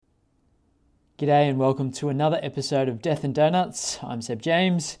G'day and welcome to another episode of Death and Donuts. I'm Seb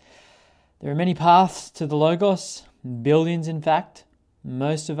James. There are many paths to the Logos, billions in fact.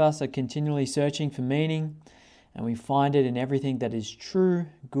 Most of us are continually searching for meaning, and we find it in everything that is true,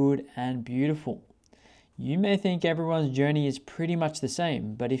 good, and beautiful. You may think everyone's journey is pretty much the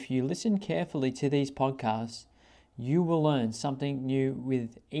same, but if you listen carefully to these podcasts, you will learn something new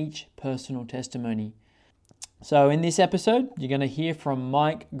with each personal testimony. So in this episode, you're going to hear from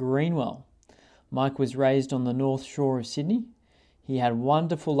Mike Greenwell. Mike was raised on the North Shore of Sydney. He had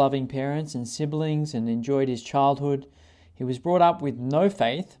wonderful, loving parents and siblings and enjoyed his childhood. He was brought up with no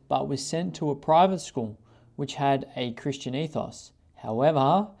faith, but was sent to a private school, which had a Christian ethos.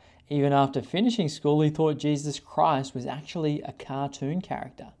 However, even after finishing school, he thought Jesus Christ was actually a cartoon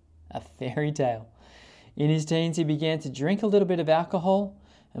character, a fairy tale. In his teens, he began to drink a little bit of alcohol,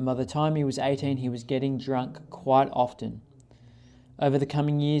 and by the time he was 18, he was getting drunk quite often. Over the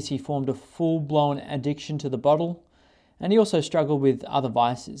coming years, he formed a full-blown addiction to the bottle, and he also struggled with other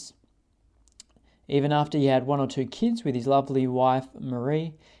vices. Even after he had 1 or 2 kids with his lovely wife,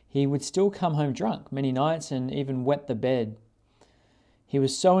 Marie, he would still come home drunk many nights and even wet the bed. He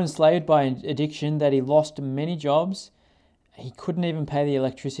was so enslaved by addiction that he lost many jobs. He couldn't even pay the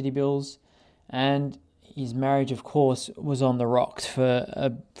electricity bills, and his marriage, of course, was on the rocks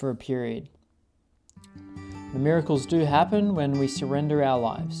for a period. The miracles do happen when we surrender our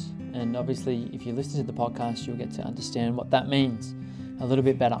lives. And obviously, if you listen to the podcast, you'll get to understand what that means a little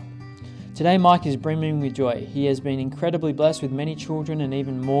bit better. Today, Mike is brimming with joy. He has been incredibly blessed with many children and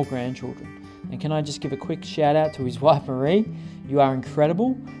even more grandchildren. And can I just give a quick shout out to his wife, Marie? You are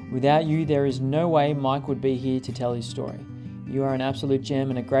incredible. Without you, there is no way Mike would be here to tell his story. You are an absolute gem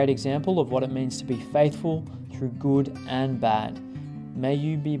and a great example of what it means to be faithful through good and bad. May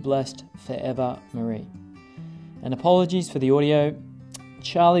you be blessed forever, Marie. And apologies for the audio.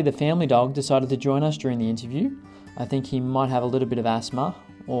 Charlie, the family dog, decided to join us during the interview. I think he might have a little bit of asthma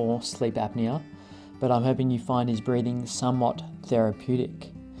or sleep apnea, but I'm hoping you find his breathing somewhat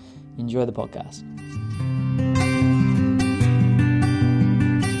therapeutic. Enjoy the podcast.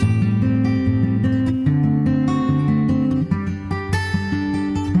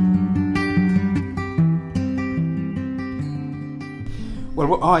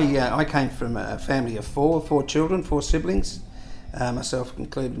 Well, I came from a family of four children, 4 siblings, myself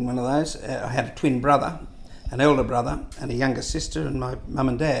included in one of those. I had a twin brother, an elder brother, and a younger sister, and my mum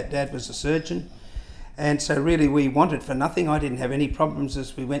and dad. Dad was a surgeon, and so really we wanted for nothing. I didn't have any problems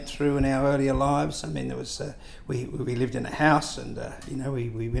as we went through in our earlier lives. I mean, there was we lived in a house, and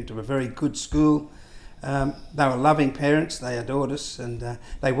we went to a very good school. They were loving parents. They adored us, and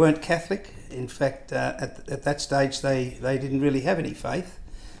they weren't Catholic. In fact, at that stage, they didn't really have any faith.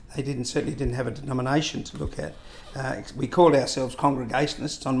 They certainly didn't have a denomination to look at. We called ourselves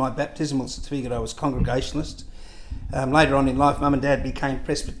Congregationalists. On my baptismal certificate, I was Congregationalist. Later on in life, Mum and Dad became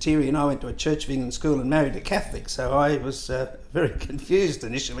Presbyterian. I went to a Church of England school and married a Catholic, so I was very confused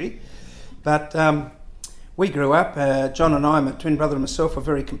initially. But we grew up, John and I, my twin brother and myself, were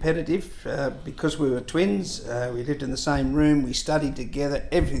very competitive because we were twins. We lived in the same room, we studied together,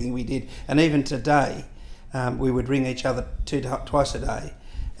 everything we did. And even today, we would ring each other twice a day.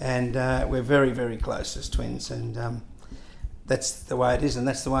 And we're very, very close as twins. And that's the way it is, and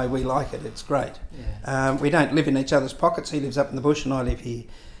that's the way we like it. It's great. Yeah. We don't live in each other's pockets. He lives up in the bush and I live here.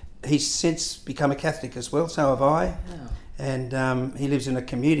 He's since become a Catholic as well, so have I. Oh. And he lives in a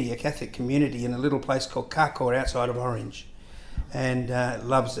Catholic community in a little place called Carcoar outside of Orange, and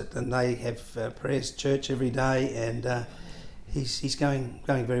loves it. And they have prayers church every day, and he's going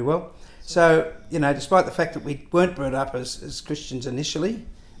very well. So, despite the fact that we weren't brought up as Christians initially,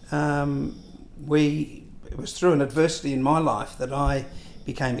 it was through an adversity in my life that I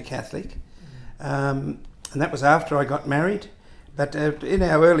became a Catholic, and that was after I got married. But in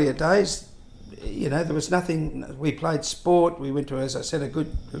our earlier days, there was nothing. We played sport. We went to, as I said,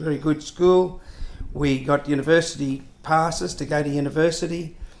 a very good school. We got university passes to go to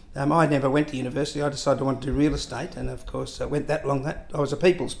university. I never went to university. I decided I wanted to do real estate, and of course I went that long. That I was a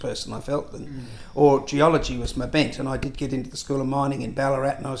people's person, I felt, or geology was my bent. And I did get into the School of Mining in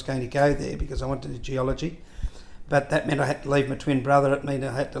Ballarat, and I was going to go there because I wanted to do geology. But that meant I had to leave my twin brother. It meant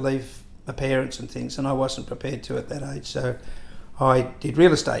I had to leave my parents and things, and I wasn't prepared to at that age. So I did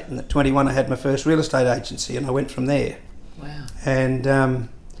real estate, and at 21 I had my first real estate agency, and I went from there. Wow. And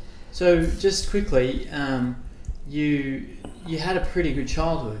so just quickly, you had a pretty good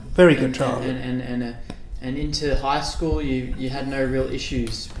childhood. Very good childhood. And into high school, you had no real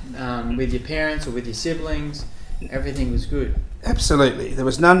issues with your parents or with your siblings. Everything was good. Absolutely. There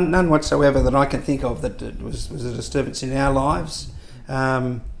was none whatsoever that I can think of that was a disturbance in our lives.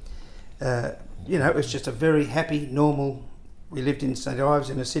 you know, it was just a very happy, normal. We lived in St Ives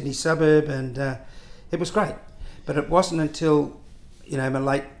in a Sydney suburb, and it was great. But it wasn't until, you know,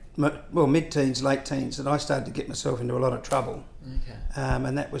 my mid-teens, late teens, that I started to get myself into a lot of trouble. Okay.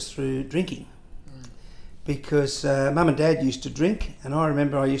 And that was through drinking. Because Mum and Dad used to drink, and I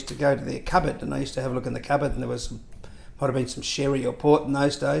remember I used to go to their cupboard, and I used to have a look in the cupboard, and there was might have been some sherry or port in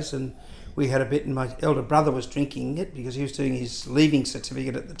those days, and we had a bit, and my elder brother was drinking it because he was doing his leaving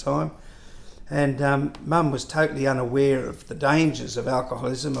certificate at the time. And Mum was totally unaware of the dangers of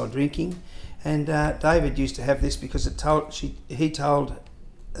alcoholism or drinking, and David used to have this because he told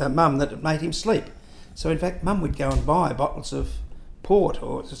Mum that it made him sleep. So in fact, Mum would go and buy bottles of port,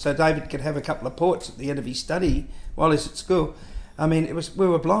 so David could have a couple of ports at the end of his study while he's at school. I mean, we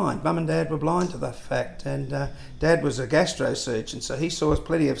were blind. Mum and Dad were blind to that fact, and Dad was a gastrosurgeon, so he saw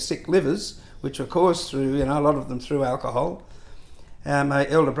plenty of sick livers, which were caused through, you know, a lot of them through alcohol. My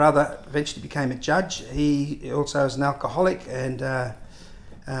elder brother eventually became a judge. He also is an alcoholic, and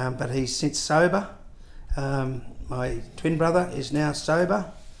but he's since sober. My twin brother is now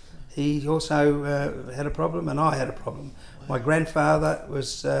sober. He also had a problem, and I had a problem. My grandfather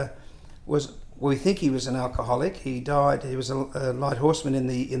was we think he was an alcoholic. He died. He was a light horseman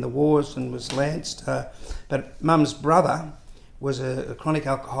in the wars and was lanced. But Mum's brother was a chronic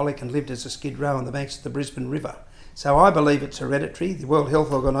alcoholic and lived as a skid row on the banks of the Brisbane River. So I believe it's hereditary. The World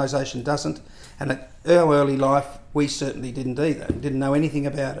Health Organisation doesn't, and at our early life we certainly didn't either. Didn't know anything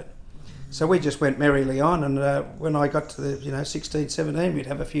about it. So we just went merrily on, and when I got to the 16, 17, we'd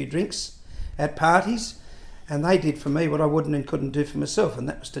have a few drinks at parties, and they did for me what I wouldn't and couldn't do for myself, and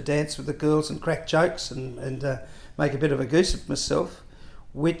that was to dance with the girls and crack jokes and make a bit of a goose of myself,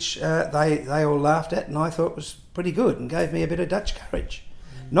 which they all laughed at, and I thought was pretty good and gave me a bit of Dutch courage.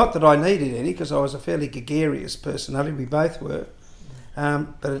 Not that I needed any, because I was a fairly gregarious personality, we both were,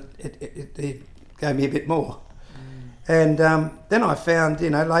 but it gave me a bit more. And then I found,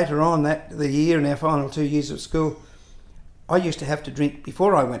 later on the year, in our final 2 years of school, I used to have to drink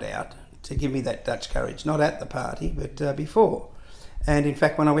before I went out to give me that Dutch courage, not at the party, but before. And in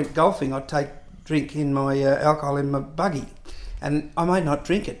fact, when I went golfing, I'd drink in my alcohol in my buggy. And I might not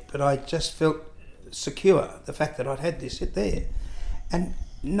drink it, but I just felt secure, the fact that I'd had this there. And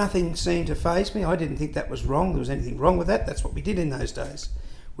nothing seemed to faze me. I didn't think that was wrong. There was anything wrong with that. That's what we did in those days.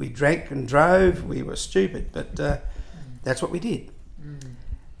 We drank and drove. We were stupid, but that's what we did.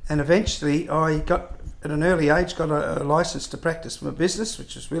 And eventually I got, at an early age, got a licence to practice from a business,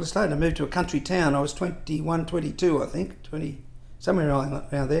 which was real estate. And I moved to a country town. I was 21, 22, I think, 20, somewhere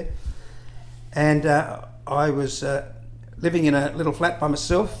around there. And I was living in a little flat by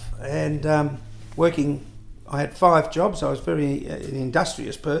myself and working. I had 5 jobs. I was very an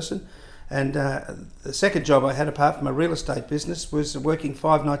industrious person. And the second job I had, apart from a real estate business, was working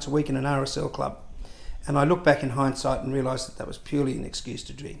 5 nights a week in an RSL club. And I look back in hindsight and realised that was purely an excuse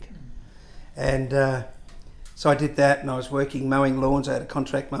to drink. And so I did that, and I was working mowing lawns. I had a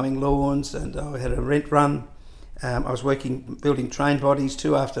contract mowing lawns, and I had a rent run. I was working building train bodies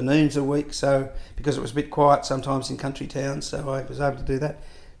 2 afternoons a week, so because it was a bit quiet sometimes in country towns, so I was able to do that.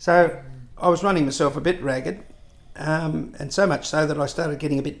 So I was running myself a bit ragged, and so much so that I started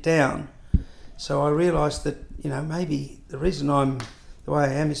getting a bit down. So I realised that, maybe the reason I'm the way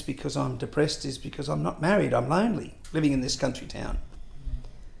I am is because I'm depressed, is because I'm not married, I'm lonely, living in this country town.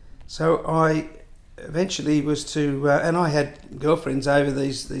 So I eventually was to, and I had girlfriends over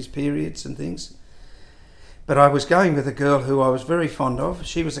these periods and things, but I was going with a girl who I was very fond of.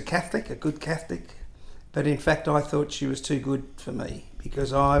 She was a Catholic, a good Catholic, but in fact I thought she was too good for me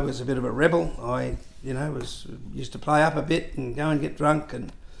because I was a bit of a rebel. I, used to play up a bit and go and get drunk,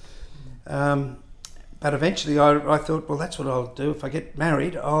 and but eventually I thought, well, that's what I'll do. If I get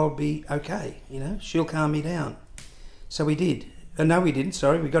married, I'll be okay, she'll calm me down. So we did. No, we didn't,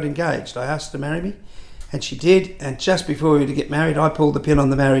 sorry, we got engaged. I asked her to marry me, and she did, and just before we were to get married, I pulled the pin on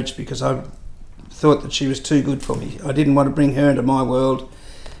the marriage because I thought that she was too good for me. I didn't want to bring her into my world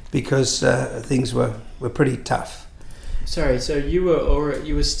because things were pretty tough. Sorry, so you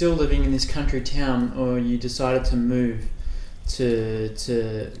were still living in this country town, or you decided to move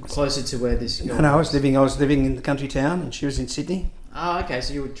to closer to where this girl No, I was living in the country town, and she was in Sydney. Oh, okay,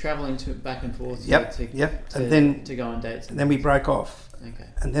 so you were travelling back and forth to go on dates. And then we broke off. Okay.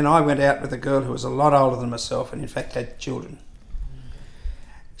 And then I went out with a girl who was a lot older than myself, and in fact had children.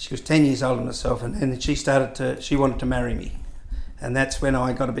 She was 10 years older than myself, and then she wanted to marry me. And that's when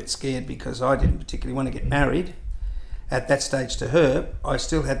I got a bit scared because I didn't particularly want to get married at that stage to her. I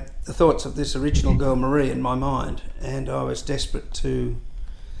still had the thoughts of this original girl, Marie, in my mind, and I was desperate to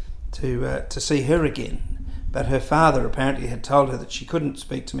see her again. But her father apparently had told her that she couldn't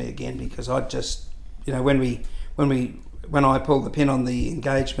speak to me again because I'd just, you know, when I pulled the pin on the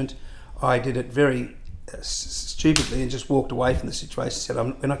engagement, I did it very stupidly and just walked away from the situation. Said,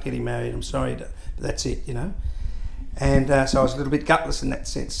 "We're not getting married. I'm sorry, but that's it," you know. And so I was a little bit gutless in that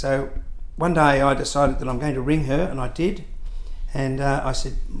sense. So one day I decided that I'm going to ring her, and I did. And I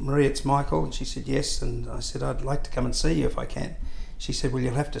said, "Marie, it's Michael." And she said, "Yes." And I said, "I'd like to come and see you if I can." She said, "Well,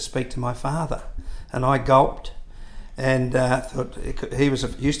 you'll have to speak to my father." And I gulped and thought he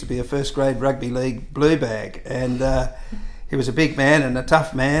used to be a first grade rugby league blue bag, and he was a big man and a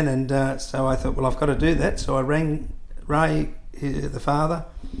tough man, and so I thought, well, I've got to do that. So I rang Ray, the father,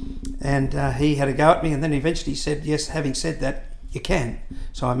 and he had a go at me, and then eventually said, "Yes, having said that, you can."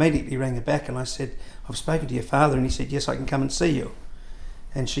 So I immediately rang her back and I said, "I've spoken to your father," and he said, "Yes, I can come and see you."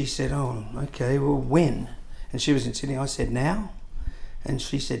 And she said, "Oh, okay, well, when?" And she was in Sydney. I said, "Now?" And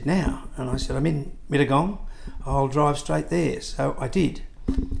she said, "Now." And I said, "I'm in Mittagong. I'll drive straight there." So I did.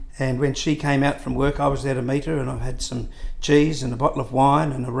 And when she came out from work, I was there to meet her, and I had some cheese and a bottle of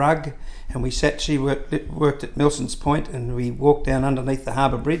wine and a rug, and we sat. She worked at Milson's Point, and we walked down underneath the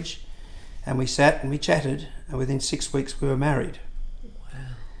harbour bridge, and we sat and we chatted, and within 6 weeks we were married. Wow.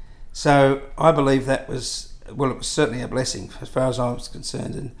 So I believe that was, well, it was certainly a blessing as far as I was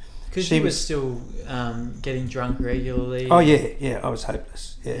concerned. And because she was still getting drunk regularly. Oh yeah, I was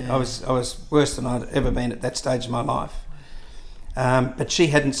hopeless. Yeah. I was worse than I'd ever been at that stage of my life. But she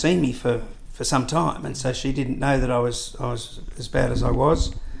hadn't seen me for some time, and so she didn't know that I was as bad as I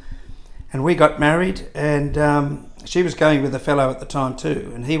was. And we got married, and she was going with a fellow at the time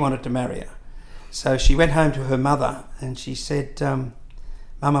too, and he wanted to marry her. So she went home to her mother, and she said, "Mum,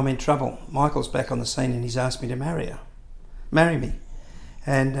 I'm in trouble. Michael's back on the scene, and he's asked me to marry me."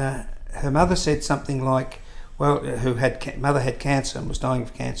 And her mother said something like, well, mother had cancer and was dying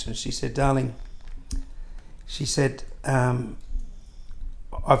of cancer, and she said, "Darling," she said,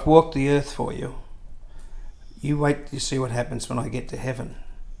 "I've walked the earth for you. You wait till you see what happens when I get to heaven."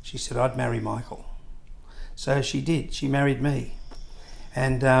 She said, "I'd marry Michael." So she did. She married me.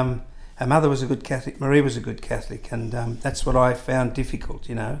 And her mother was a good Catholic. Marie was a good Catholic, and that's what I found difficult,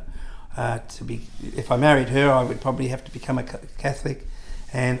 you know. If I married her, I would probably have to become a Catholic,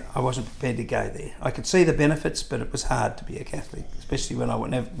 and I wasn't prepared to go there. I could see the benefits, but it was hard to be a Catholic, especially when I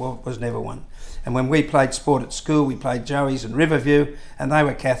was never one. And when we played sport at school, we played Joey's and Riverview, and they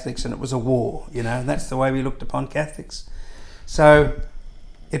were Catholics, and it was a war, you know, and that's the way we looked upon Catholics. So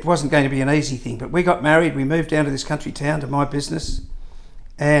it wasn't going to be an easy thing, but we got married. We moved down to this country town to my business,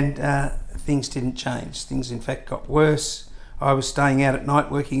 and things didn't change. Things, in fact, got worse. I was staying out at night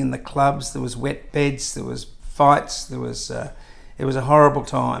working in the clubs. There was wet beds, there was fights, it was a horrible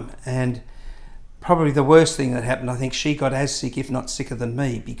time. And probably the worst thing that happened, I think she got as sick, if not sicker than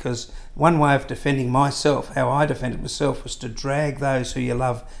me, because one way of defending myself, how I defended myself, was to drag those who you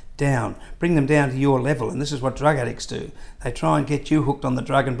love down, bring them down to your level. And this is what drug addicts do. They try and get you hooked on the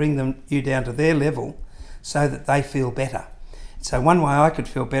drug and bring you down to their level so that they feel better. So one way I could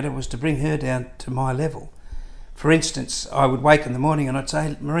feel better was to bring her down to my level. For instance, I would wake in the morning and I'd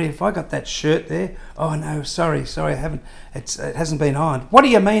say, "Marie, have I got that shirt there?" "Oh no, sorry, I haven't. It hasn't been ironed." "What do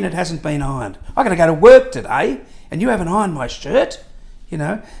you mean it hasn't been ironed? I've got to go to work today and you haven't ironed my shirt?" You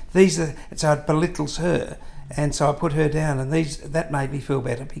know, so it belittles her, and so I put her down, and that made me feel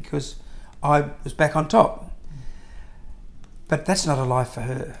better because I was back on top. But that's not a life for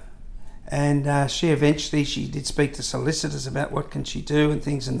her. And she did speak to solicitors about what can she do and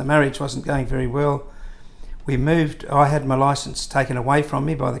things, and the marriage wasn't going very well. We moved. I had my licence taken away from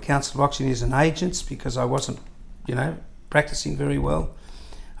me by the Council of Auctioneers and Agents because I wasn't, you know, practising very well.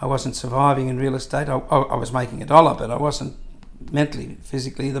 I wasn't surviving in real estate. I was making $1, but I wasn't mentally,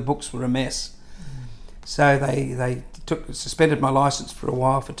 physically. The books were a mess. So they suspended my licence for a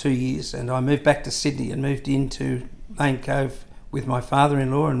while, for 2 years, and I moved back to Sydney and moved into Lane Cove with my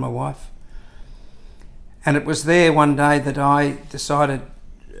father-in-law and my wife. And it was there one day that I decided,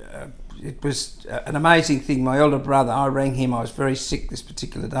 it was an amazing thing. My elder brother, I rang him. I was very sick this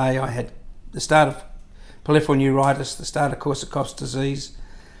particular day. I had the start of peripheral neuritis, the start of Korsakoff's disease,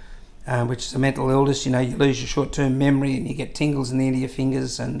 which is a mental illness. You know, you lose your short-term memory and you get tingles in the end of your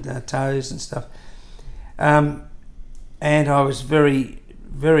fingers and toes and stuff. And I was very,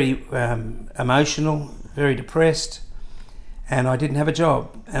 very emotional, very depressed, and I didn't have a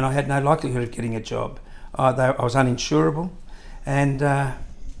job, and I had no likelihood of getting a job. I was uninsurable, and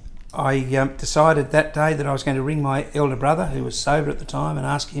I decided that day that I was going to ring my elder brother, who was sober at the time, and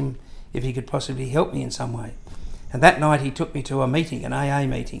ask him if he could possibly help me in some way. And that night he took me to a meeting, an AA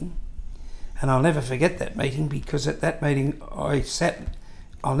meeting, and I'll never forget that meeting, because at that meeting I sat,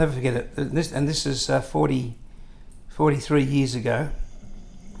 I'll never forget it, this is 40 43 years ago,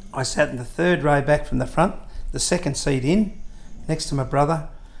 I sat in the third row back from the front, the second seat in, next to my brother,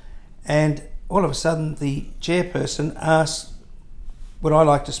 and all of a sudden the chairperson asked, would I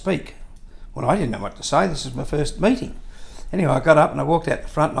like to speak? Well, I didn't know what to say. This is my first meeting. Anyway, I got up and I walked out the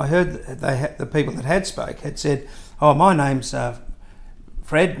front, and I heard that the people that had spoke had said, oh, my name's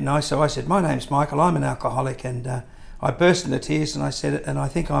Fred, and so I said, my name's Michael, I'm an alcoholic, and I burst into tears and I said, and I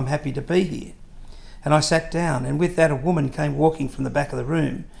think I'm happy to be here. And I sat down, and with that a woman came walking from the back of the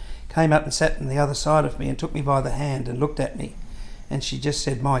room, came up and sat on the other side of me and took me by the hand and looked at me. And she just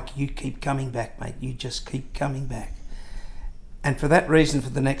said, Mike, you keep coming back, mate. You just keep coming back. And for that reason,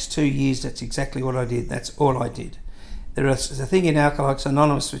 for the next 2 years, that's exactly what I did. That's all I did. There's a thing in Alcoholics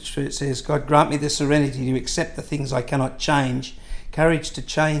Anonymous which says, God grant me the serenity to accept the things I cannot change, courage to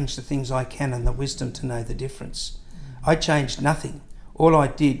change the things I can, and the wisdom to know the difference. I changed nothing. All I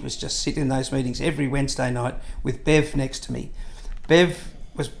did was just sit in those meetings every Wednesday night with Bev next to me. Bev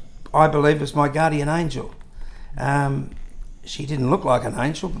was, I believe, was my guardian angel. She didn't look like an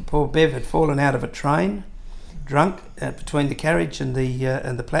angel, but poor Bev had fallen out of a train, drunk, between the carriage and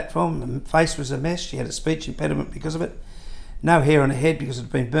the platform. Her face was a mess. She had a speech impediment because of it. No hair on her head because it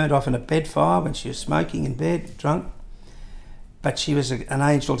had been burnt off in a bed fire when she was smoking in bed, drunk. But she was an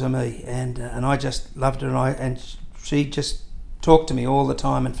angel to me, and I just loved her, and she just talked to me all the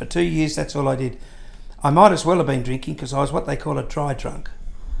time. And for 2 years, that's all I did. I might as well have been drinking because I was what they call a dry drunk.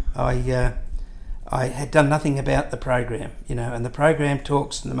 I had done nothing about the program, and the program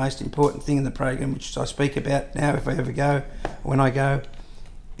talks, and the most important thing in the program, which I speak about now if I ever go, when I go,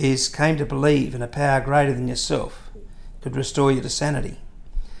 is came to believe in a power greater than yourself could restore you to sanity.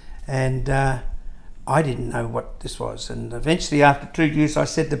 And I didn't know what this was. And eventually, after 2 years, I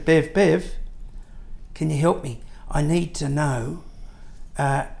said to Bev, can you help me? I need to know,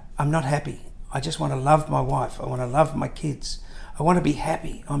 I'm not happy. I just want to love my wife. I want to love my kids. I want to be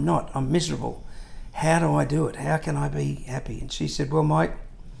happy. I'm not. I'm miserable. How do I do it? How can I be happy? And she said, well, Mike,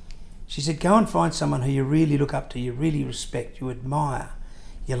 she said, go and find someone who you really look up to, you really respect, you admire,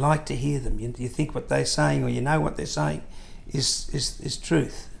 you like to hear them, you think what they're saying, or you know what they're saying is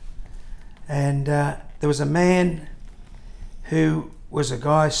truth. And there was a man who was a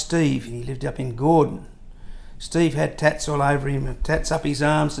guy, Steve, and he lived up in Gordon. Steve had tats all over him, tats up his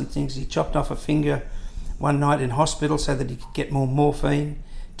arms and things. He chopped off a finger one night in hospital so that he could get more morphine.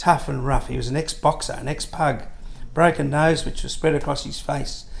 Tough and rough. He was an ex-boxer, an ex-pug. Broken nose which was spread across his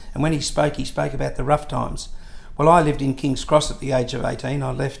face. And when he spoke about the rough times. Well, I lived in King's Cross at the age of 18.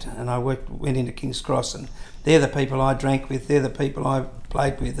 I left and I went into King's Cross, and they're the people I drank with, they're the people I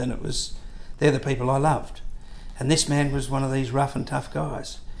played with, and they're the people I loved. And this man was one of these rough and tough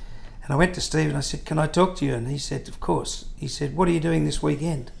guys. And I went to Steve and I said, can I talk to you? And he said, of course. He said, what are you doing this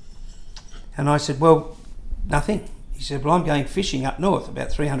weekend? And I said, well, nothing. He said, well, I'm going fishing up north, about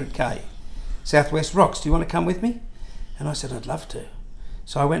 300k, Southwest Rocks. Do you want to come with me? And I said, I'd love to.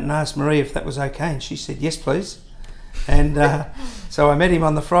 So I went and asked Marie if that was okay, and she said, yes, please. And so I met him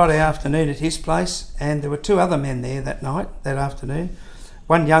on the Friday afternoon at his place, and there were two other men there that afternoon.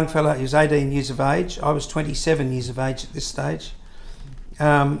 One young fella, he was 18 years of age. I was 27 years of age at this stage.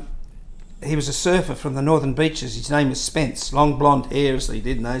 He was a surfer from the Northern Beaches. His name was Spence, long blonde hair as he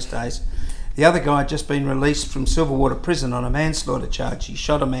did in those days. The other guy had just been released from Silverwater Prison on a manslaughter charge. He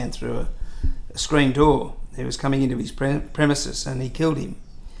shot a man through a screen door. He was coming into his premises and he killed him.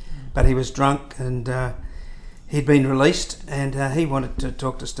 But he was drunk, and he'd been released, and he wanted to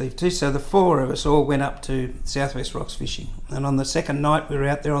talk to Steve too. So the four of us all went up to Southwest Rocks fishing. And on the second night we were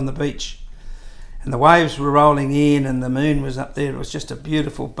out there on the beach, and the waves were rolling in and the moon was up there. It was just a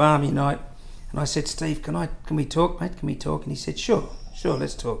beautiful, balmy night. And I said, Steve, can we talk, mate? Can we talk? And he said, sure,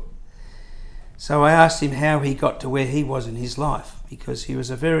 let's talk. So I asked him how he got to where he was in his life, because he was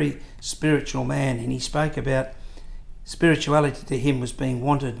a very spiritual man, and he spoke about spirituality to him was being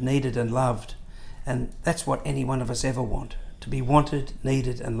wanted, needed and loved. And that's what any one of us ever want, to be wanted,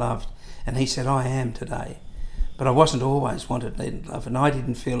 needed and loved. And he said, I am today. But I wasn't always wanted, needed, loved, and I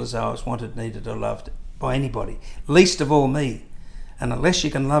didn't feel as though I was wanted, needed or loved by anybody, least of all me. And unless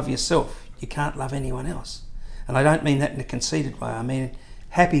you can love yourself, you can't love anyone else. And I don't mean that in a conceited way. I mean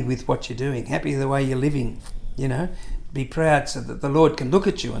happy with what you're doing, happy with the way you're living, be proud so that the Lord can look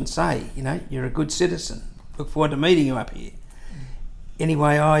at you and say, you're a good citizen. Look forward to meeting you up here.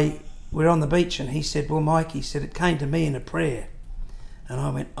 Anyway, we're on the beach, and he said, well, Mike, he said, it came to me in a prayer. And I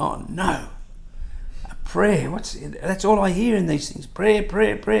went, oh no, a prayer, that's all I hear in these things, prayer,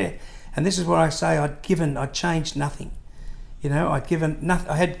 prayer, prayer. And this is what I say, I'd changed nothing. I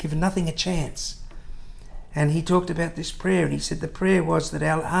had given nothing a chance. And he talked about this prayer, and he said the prayer was that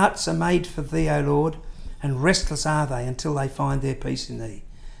our hearts are made for thee, O Lord, and restless are they until they find their peace in thee.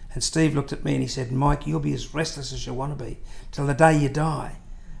 And Steve looked at me and he said, Mike, you'll be as restless as you want to be till the day you die,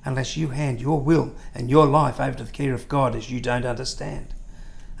 unless you hand your will and your life over to the care of God as you don't understand.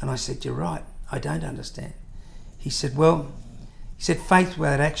 And I said, you're right, I don't understand. He said, faith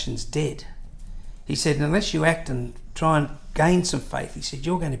without action's dead. He said, unless you act and try and gain some faith, he said,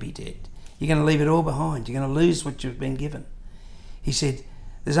 you're going to be dead. You're going to leave it all behind. You're going to lose what you've been given. He said,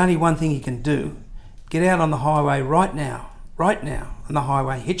 there's only one thing you can do. Get out on the highway right now on the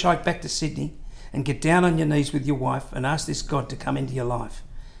highway, hitchhike back to Sydney and get down on your knees with your wife and ask this God to come into your life.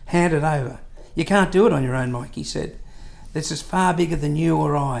 Hand it over. You can't do it on your own, Mike, he said. This is far bigger than you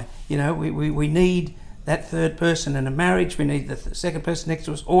or I. You know, we need that third person in a marriage. We need the second person next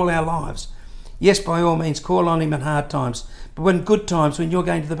to us all our lives. Yes, by all means, call on him in hard times. But when good times, when you're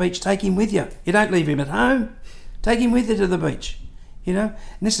going to the beach, take him with you. You don't leave him at home. Take him with you to the beach. You know,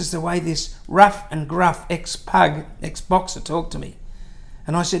 and this is the way this rough and gruff ex-pug, ex-boxer talked to me.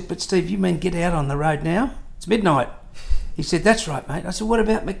 And I said, but Steve, you mean get out on the road now? It's midnight. He said, that's right, mate. I said, what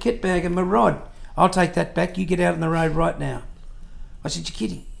about my kit bag and my rod? I'll take that back. You get out on the road right now. I said, you're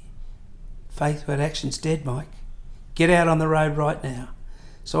kidding. Faith without action's dead, Mike. Get out on the road right now.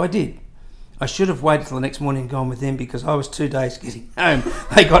 So I did. I should have waited till the next morning and gone with them because I was 2 days getting home.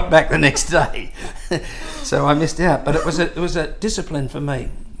 They got back the next day. So I missed out. But it was a discipline for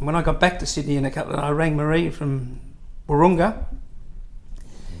me. When I got back to Sydney I rang Marie from Wahroonga.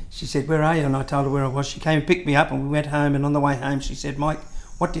 She said, where are you? And I told her where I was. She came and picked me up and we went home, and on the way home she said, Mike,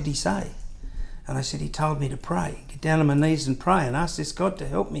 what did he say? And I said, he told me to pray. Get down on my knees and pray and ask this God to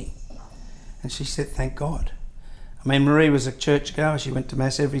help me. And she said, thank God. I mean, Marie was a churchgoer. She went to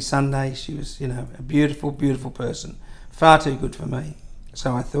Mass every Sunday. She was, a beautiful, beautiful person. Far too good for me.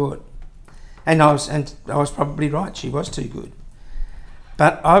 So I thought. And I was probably right. She was too good.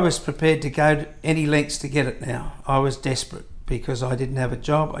 But I was prepared to go to any lengths to get it now. I was desperate because I didn't have a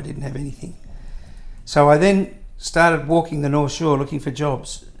job. I didn't have anything. So I then started walking the North Shore looking for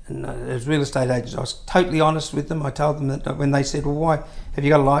jobs. And as real estate agents, I was totally honest with them. I told them that when they said, well, why have you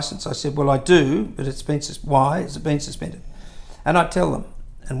got a licence? I said, well, I do, but why has it been suspended? And I'd tell them.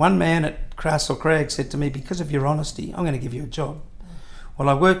 And one man at Castlecrag said to me, because of your honesty, I'm going to give you a job. Well,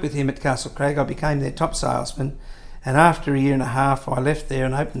 I worked with him at Castlecrag. I became their top salesman. And after a year and a half, I left there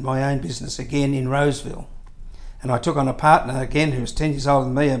and opened my own business again in Roseville. And I took on a partner again who was 10 years older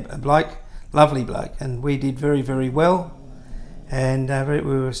than me, a bloke, lovely bloke. And we did very, very well. And we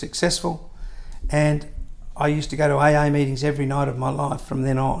were successful, and I used to go to AA meetings every night of my life from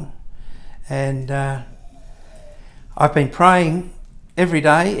then on, and I've been praying every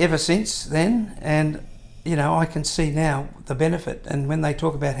day ever since then, and I can see now the benefit. And when they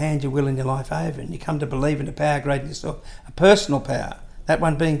talk about hand your will and your life over, and you come to believe in a power greater than yourself, a personal power, that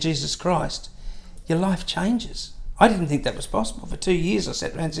one being Jesus Christ, your life changes. I didn't think that was possible. For 2 years I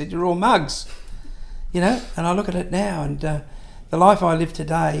sat around and said, you're all mugs, and I look at it now, and the life I live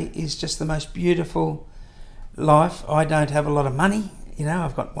today is just the most beautiful life. I don't have a lot of money,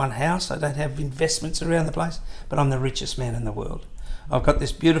 I've got one house. I don't have investments around the place, but I'm the richest man in the world. I've got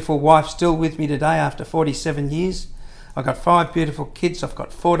this beautiful wife still with me today after 47 years. I've got 5 beautiful kids. I've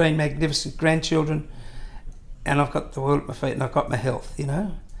got 14 magnificent grandchildren, and I've got the world at my feet, and I've got my health,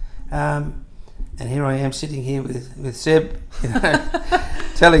 And here I am sitting here with Seb,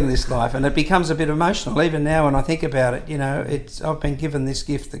 telling this life, and it becomes a bit emotional even now when I think about it. I've been given this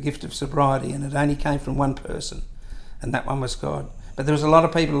gift, the gift of sobriety, and it only came from one person, and that one was God. But there was a lot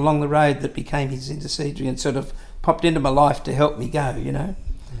of people along the road that became his intercessory and sort of popped into my life to help me go. Yeah.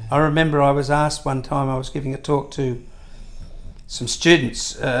 I remember I was asked one time, I was giving a talk to some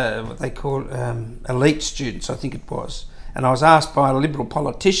students, what they call elite students, I think it was. And I was asked by a Liberal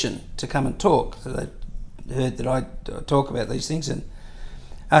politician to come and talk. So they heard that I talk about these things and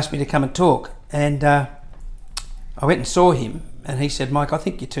asked me to come and talk. And I went and saw him, and he said, Mike, I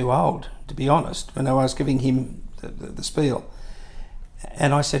think you're too old, to be honest, when I was giving him the spiel.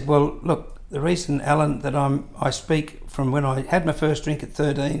 And I said, well, look, the reason, Alan, that I speak from when I had my first drink at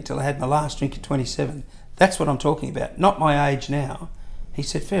 13 till I had my last drink at 27, that's what I'm talking about, not my age now. He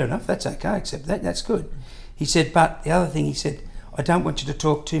said, fair enough, that's okay, I accept that, that's good. He said, but the other thing, he said, I don't want you to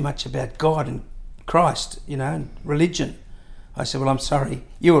talk too much about God and Christ, and religion. I said, well, I'm sorry,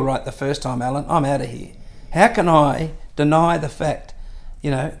 you were right the first time, Alan, I'm out of here. How can I deny the fact,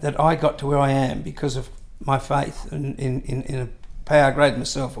 that I got to where I am because of my faith in a power greater than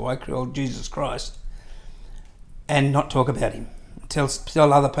myself, or I called Jesus Christ, and not talk about him,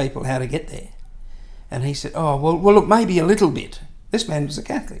 tell other people how to get there? And he said, oh, well, look, maybe a little bit. This man was a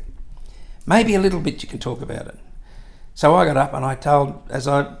Catholic. Maybe a little bit you can talk about it. So I got up and I told, as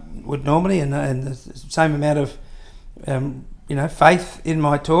I would normally, and the same amount of faith in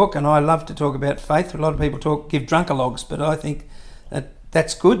my talk, and I love to talk about faith. A lot of people give drunkalogs, but I think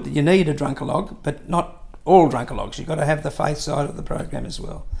that's good. You need a drunkalog, but not all drunkalogs. You've got to have the faith side of the program as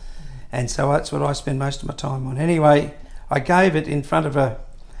well. And so that's what I spend most of my time on. Anyway, I gave it in front of a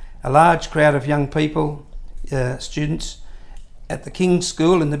large crowd of young people, students, at the King's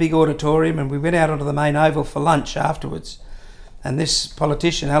School in the big auditorium, and we went out onto the main oval for lunch afterwards. And this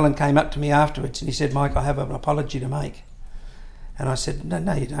politician, Alan, came up to me afterwards and he said, "Mike, I have an apology to make." And I said,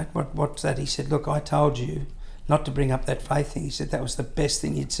 No, you don't. What's that? He said, "Look, I told you not to bring up that faith thing." He said, "That was the best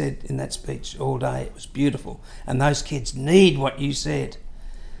thing you'd said in that speech all day. It was beautiful. And those kids need what you said."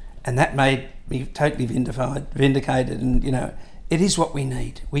 And that made me totally vindicated. And, it is what we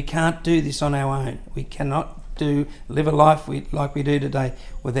need. We can't do this on our own. We cannot live a life like we do today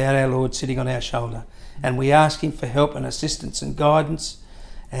without our Lord sitting on our shoulder. And we ask him for help and assistance and guidance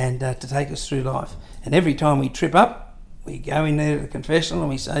and to take us through life. And every time we trip up, we go in there to the confessional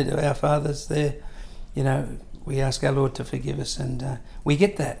and we say to our fathers there, we ask our Lord to forgive us, and we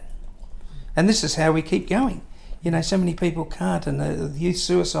get that. And this is how we keep going. So many people can't, and the youth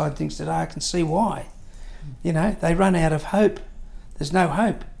suicide things today, I can see why. They run out of hope. There's no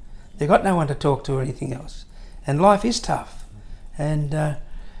hope. They've got no one to talk to or anything else. And life is tough. And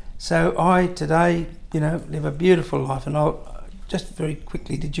so I today, live a beautiful life. And I'll just very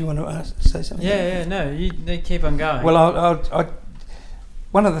quickly, did you want to say something? No, you keep on going. Well, I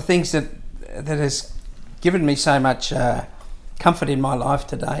one of the things that has given me so much comfort in my life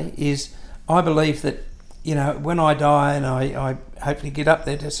today is I believe that, when I die and I hopefully get up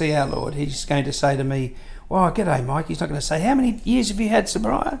there to see our Lord, he's going to say to me, "Well, g'day, Mike." He's not going to say, "How many years have you had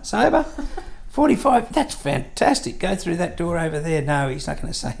sober?" 45, that's fantastic. Go through that door over there. No, he's not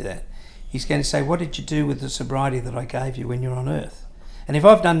going to say that. He's going to say, "What did you do with the sobriety that I gave you when you're on earth?" And if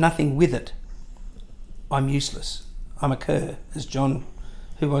I've done nothing with it, I'm useless. I'm a cur, as John,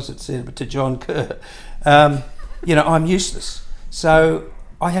 who was it said, but to John Kerr. I'm useless. So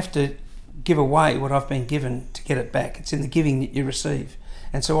I have to give away what I've been given to get it back. It's in the giving that you receive.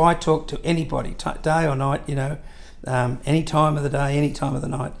 And so I talk to anybody, day or night, any time of the day, any time of the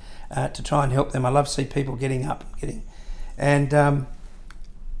night, to try and help them. I love to see people getting up. And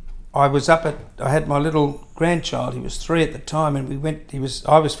I had my little grandchild. He was 3 at the time, and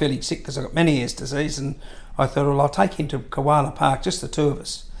I was fairly sick because I got Meniere's disease, and I thought, well, I'll take him to Koala Park, just the two of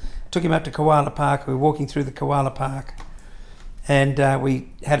us. Took him up to Koala Park. We were walking through the Koala Park, and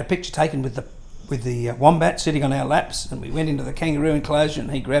we had a picture taken with the wombat sitting on our laps, and we went into the kangaroo enclosure,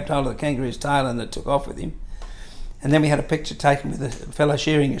 and he grabbed hold of the kangaroo's tail and it took off with him. And then we had a picture taken with a fellow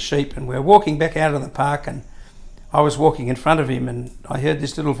shearing a sheep, and we were walking back out of the park, and I was walking in front of him, and I heard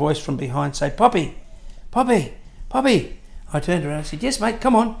this little voice from behind say, "Poppy, Poppy, Poppy." I turned around and said, "Yes, mate,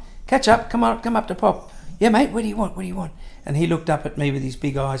 come on, catch up, come up to Pop." "Yeah, mate, what do you want? And he looked up at me with his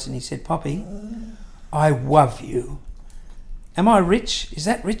big eyes and he said, "Poppy, I love you." Am I rich? Is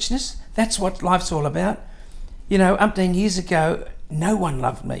that richness? That's what life's all about. Umpteen years ago, no one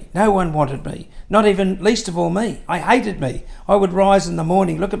loved me. No one wanted me. Not even, least of all, me. I hated me. I would rise in the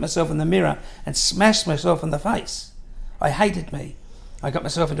morning, look at myself in the mirror and smash myself in the face. I hated me. I got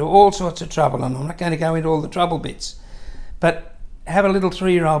myself into all sorts of trouble, and I'm not going to go into all the trouble bits. But have a little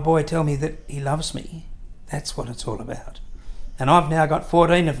 3-year-old boy tell me that he loves me. That's what it's all about. And I've now got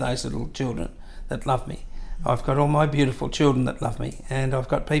 14 of those little children that love me. I've got all my beautiful children that love me, and I've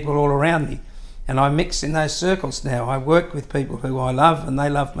got people all around me. And I mix in those circles now. I work with people who I love and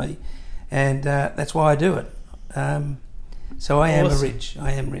they love me, and that's why I do it. So I am rich.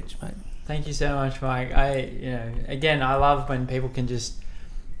 I am rich, mate. Thank you so much, Mike. Again, I love when people can just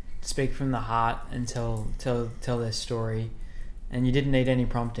speak from the heart and tell their story, and you didn't need any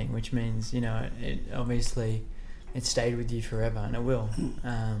prompting, which means it obviously it stayed with you forever, and it will.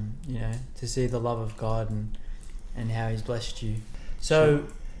 To see the love of God and how He's blessed you. So. Sure.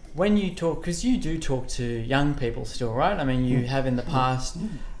 When you talk, because you do talk to young people still, right? I mean, you have in the past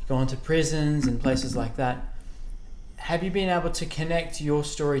gone to prisons and places like that. Have you been able to connect your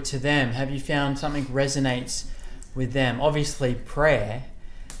story to them? Have you found something resonates with them? Obviously prayer,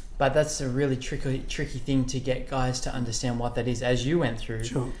 but that's a really tricky thing to get guys to understand what that is, as you went through.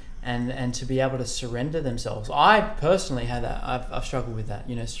 Sure. And to be able to surrender themselves. I personally had that. I've struggled with that,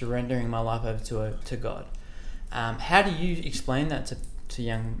 surrendering my life over to God. How do you explain that to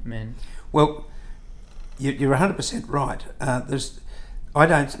young men? Well, you're 100% right. I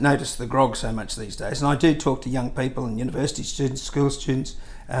don't notice the grog so much these days, and I do talk to young people and university students, school students,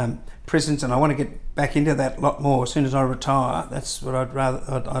 prisons, and I want to get back into that a lot more as soon as I retire. That's what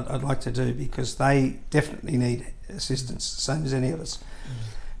I'd like to do, because they definitely need assistance, same as any of us.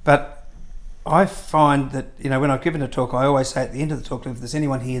 But I find that, when I've given a talk, I always say at the end of the talk, if there's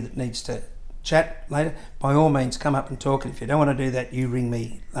anyone here that needs to chat later, by all means come up and talk. And if you don't want to do that, you ring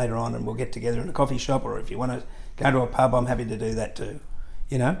me later on and we'll get together in a coffee shop, or if you want to go to a pub, I'm happy to do that too,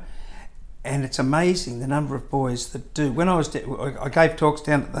 And it's amazing the number of boys that do. When I gave talks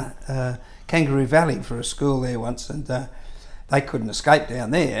down at the Kangaroo Valley for a school there once, and they couldn't escape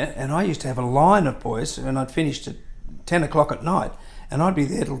down there, and I used to have a line of boys, and I'd finished at 10 o'clock at night, and I'd be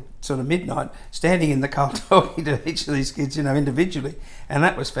there till sort of midnight, standing in the cold talking to each of these kids, individually, and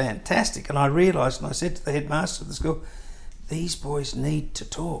that was fantastic. And I realised, and I said to the headmaster of the school, these boys need to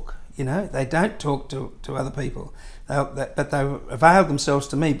talk. They don't talk to other people, but they availed themselves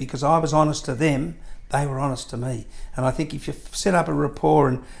to me because I was honest to them. They were honest to me, and I think if you set up a rapport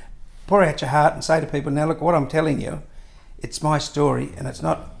and pour out your heart and say to people, now look, what I'm telling you, it's my story, and it's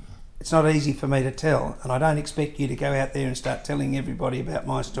not easy for me to tell, and I don't expect you to go out there and start telling everybody about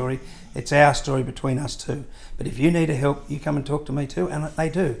my story. It's our story between us two. But if you need help, you come and talk to me too, and they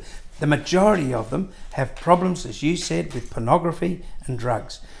do. The majority of them have problems, as you said, with pornography and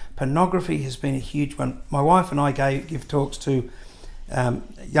drugs. Pornography has been a huge one. My wife and I give talks to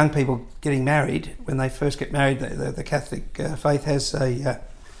young people getting married. When they first get married, the Catholic faith has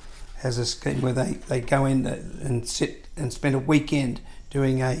a scheme where they go in and sit and spend a weekend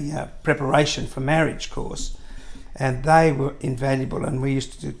doing a preparation for marriage course, and they were invaluable, and we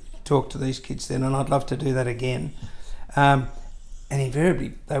used to talk to these kids then, and I'd love to do that again. And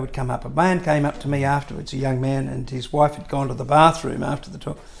invariably they would come up. A man came up to me afterwards, a young man, and his wife had gone to the bathroom after the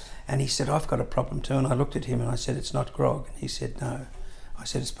talk, and he said, I've got a problem too. And I looked at him and I said, it's not grog. And he said, no. I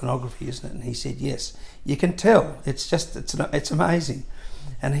said, it's pornography, isn't it? And he said, yes. You can tell. It's amazing.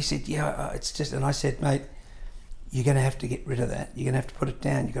 And he said, yeah, it's just... And I said, mate, you're going to have to get rid of that. You're going to have to put it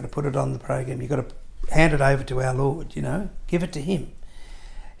down. You've got to put it on the program. You've got to hand it over to our Lord, Give it to him.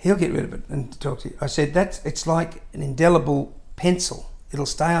 He'll get rid of it and talk to you. I said, it's like an indelible pencil. It'll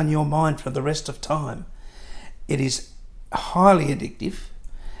stay on your mind for the rest of time. It is highly addictive,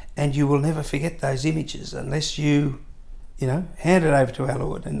 and you will never forget those images unless you, hand it over to our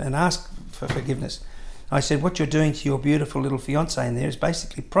Lord and ask for forgiveness. I said, what you're doing to your beautiful little fiancée in there is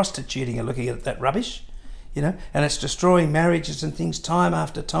basically prostituting her, looking at that rubbish, and it's destroying marriages and things time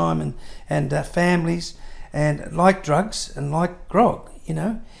after time, and families, and like drugs and like grog,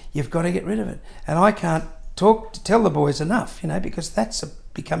 you've got to get rid of it. And I can't tell the boys enough, because that's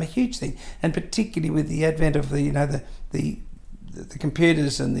become a huge thing, and particularly with the advent of the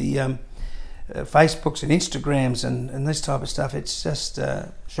computers and the Facebooks and Instagrams and this type of stuff. It's just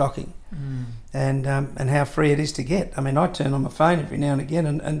shocking, and how free it is to get. I mean, I turn on my phone every now and again,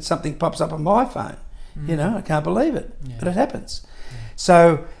 and something pops up on my phone. I can't believe it, but it happens.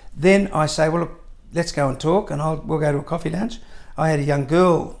 So then I say, well, look, let's go and talk, and we'll go to a coffee lunch. I had a young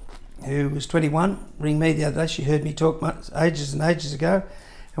girl who was 21 ring me the other day. She heard me talk ages and ages ago.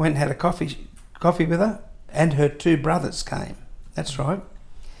 I went and had a coffee with her, and her two brothers came. That's right.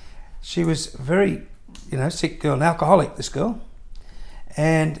 She was a very, sick girl, an alcoholic, this girl.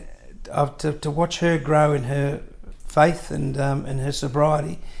 And to watch her grow in her faith and her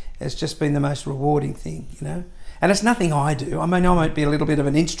sobriety has just been the most rewarding thing, And it's nothing I do. I mean, I might be a little bit of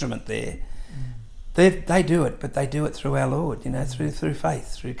an instrument there. They do it, but they do it through our Lord, through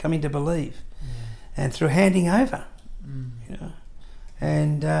faith, through coming to believe, and through handing over,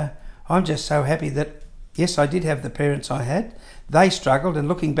 And I'm just so happy that, yes, I did have the parents I had. They struggled, and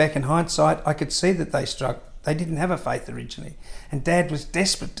looking back in hindsight, I could see that they struggled. They didn't have a faith originally, and Dad was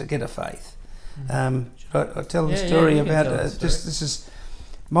desperate to get a faith. Should I tell the story about this is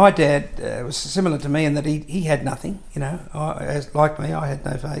my dad was similar to me in that he had nothing, like me, I had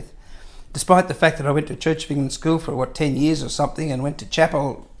no faith. Despite the fact that I went to Church of England school for 10 years or something, and went to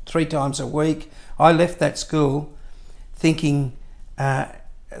chapel 3 times a week, I left that school thinking,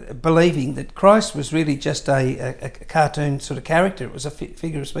 believing that Christ was really just a cartoon sort of character. It was a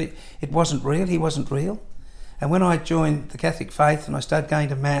figure of speech. It wasn't real. He wasn't real. And when I joined the Catholic faith and I started going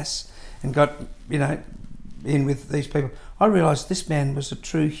to Mass and got, in with these people, I realised this man was a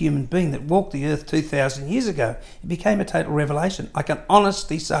true human being that walked the earth 2,000 years ago. It became a total revelation. I can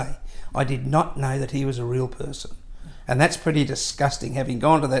honestly say I did not know that he was a real person. And that's pretty disgusting, having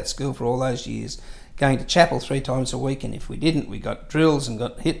gone to that school for all those years, going to chapel 3 times a week, and if we didn't, we got drills and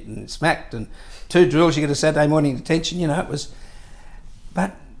got hit and smacked, and 2 drills, you get a Saturday morning detention, it was...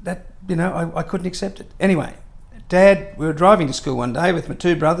 But that, I couldn't accept it. Anyway, Dad, we were driving to school one day with my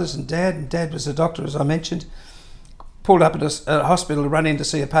 2 brothers and Dad was a doctor, as I mentioned, pulled up at a hospital to run in to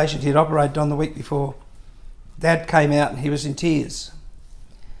see a patient he'd operated on the week before. Dad came out and he was in tears.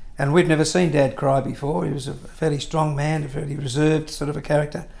 And we'd never seen Dad cry before. He was a fairly strong man, a fairly reserved sort of a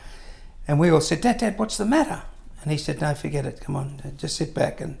character. And we all said, Dad, what's the matter? And he said, no, forget it, come on, just sit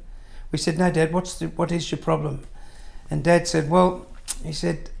back. And we said, no, Dad, what is your problem? And Dad said, well, he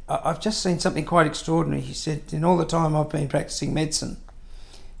said, I've just seen something quite extraordinary. He said, in all the time I've been practicing medicine,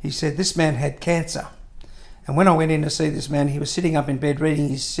 he said, this man had cancer. And when I went in to see this man, he was sitting up in bed reading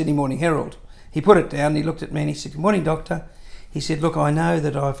his Sydney Morning Herald. He put it down, he looked at me and he said, good morning, doctor. He said, look, I know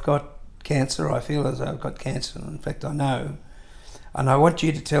that I've got cancer. I feel as though I've got cancer. In fact, I know. And I want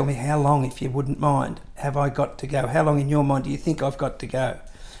you to tell me how long, if you wouldn't mind, have I got to go? How long in your mind do you think I've got to go?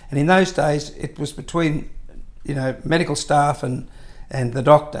 And in those days, it was between, medical staff and the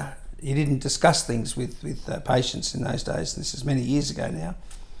doctor. You didn't discuss things with patients in those days. This is many years ago now.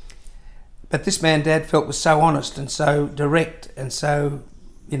 But this man, Dad, felt was so honest and so direct and so,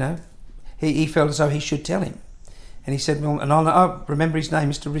 he felt as though he should tell him. And he said, well, and I remember his name,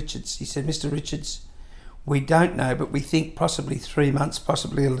 Mr. Richards. He said, Mr. Richards, we don't know, but we think possibly 3 months,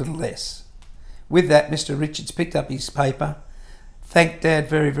 possibly a little less. With that, Mr. Richards picked up his paper, thanked Dad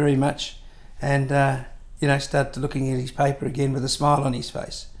very, very much, and, started looking at his paper again with a smile on his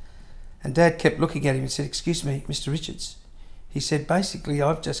face. And Dad kept looking at him and said, excuse me, Mr. Richards. He said, basically,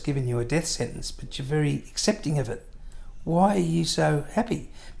 I've just given you a death sentence, but you're very accepting of it. Why are you so happy?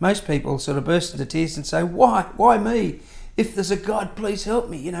 Most people sort of burst into tears and say, why me? If there's a God, please help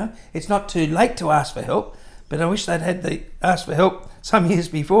me, It's not too late to ask for help, but I wish they'd had asked for help some years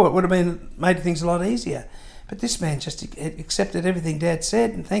before. It would have made things a lot easier. But this man just accepted everything Dad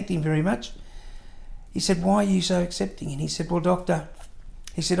said and thanked him very much. He said, why are you so accepting? And he said, well, doctor,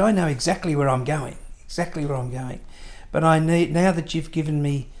 he said, I know exactly where I'm going. But I need, now that you've given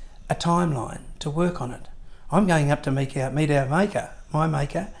me a timeline to work on it, I'm going up to meet our maker, my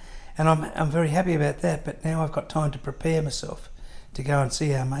maker, and I'm very happy about that. But now I've got time to prepare myself to go and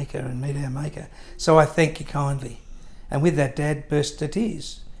see our maker and meet our maker. So I thank you kindly. And with that, Dad burst into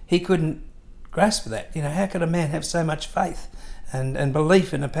tears. He couldn't grasp that. How could a man have so much faith and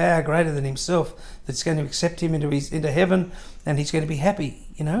belief in a power greater than himself that's going to accept him into heaven and he's going to be happy,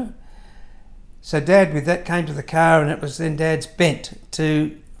 So Dad, with that, came to the car, and it was then Dad's bent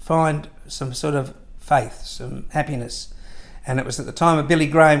to find some sort of faith, some happiness. And it was at the time of Billy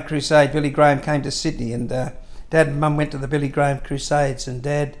Graham crusade. Billy Graham came to Sydney, and Dad and Mum went to the Billy Graham crusades, and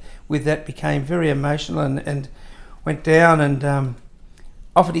Dad, with that, became very emotional and went down and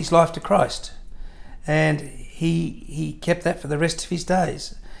offered his life to Christ. And he kept that for the rest of his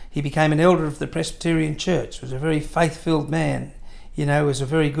days. He became an elder of the Presbyterian Church, was a very faith-filled man. Was a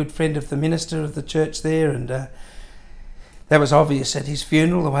very good friend of the minister of the church there, and that was obvious at his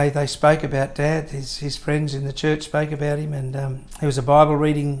funeral, the way they spoke about Dad. His friends in the church spoke about him, and he was a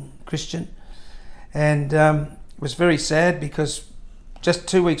Bible-reading Christian. And it was very sad because just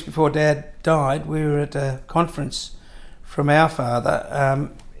 2 weeks before Dad died, we were at a conference from our father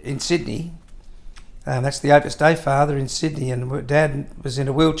in Sydney. That's the Opus Dei father in Sydney, and Dad was in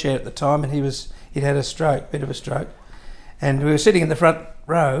a wheelchair at the time, and he'd had a bit of a stroke. And we were sitting in the front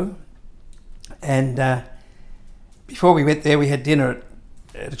row, and before we went there, we had dinner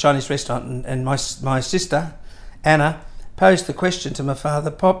at a Chinese restaurant, and my sister, Anna, posed the question to my father,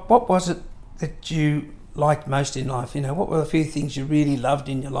 Pop, what was it that you liked most in life? What were the few things you really loved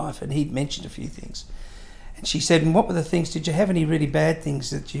in your life? And he'd mentioned a few things. And she said, and what were the things, did you have any really bad things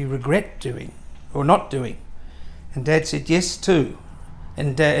that you regret doing or not doing? And Dad said, yes, too.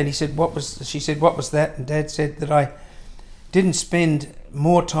 And he said, she said, what was that? And Dad said that I didn't spend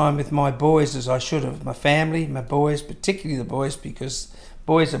more time with my boys as I should have, my family, my boys, particularly the boys, because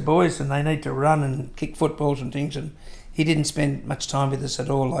boys are boys and they need to run and kick footballs and things, and he didn't spend much time with us at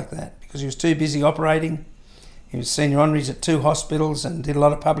all like that because he was too busy operating. He was senior honoraries at 2 hospitals and did a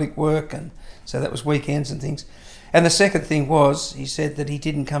lot of public work, and so that was weekends and things. And the second thing was, he said that he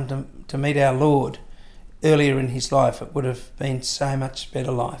didn't come to meet our Lord earlier in his life. It would have been so much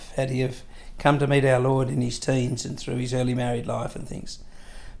better life had he have come to meet our Lord in his teens and through his early married life and things.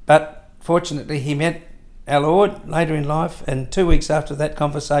 But fortunately he met our Lord later in life, and 2 weeks after that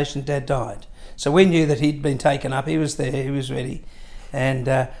conversation, Dad died. So we knew that he'd been taken up, he was there, he was ready, and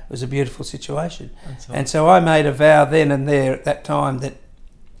it was a beautiful situation. And so I made a vow then and there at that time that,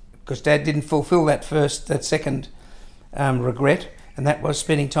 because Dad didn't fulfil that second regret, and that was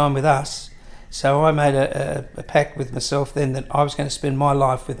spending time with us. So I made a pact with myself then that I was going to spend my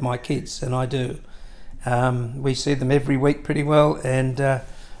life with my kids, and I do. We see them every week pretty well, and I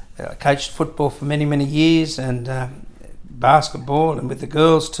coached football for many, many years, and basketball, and with the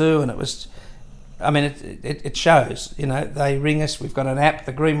girls too, and it was, it shows, they ring us, we've got an app,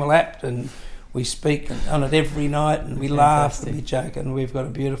 the Greenwell app, and we speak on it every night, and we laugh and we joke, and we've got a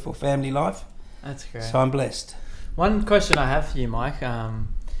beautiful family life. That's great. So I'm blessed. One question I have for you, Mike,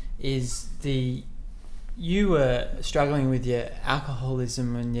 is you were struggling with your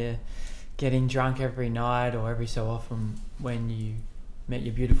alcoholism and you're getting drunk every night or every so often when you met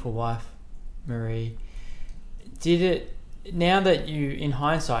your beautiful wife, Marie. Did it, now that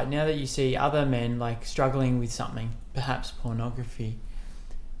you see other men like struggling with something, perhaps pornography,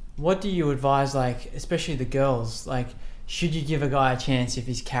 what do you advise, like, especially the girls, like, should you give a guy a chance if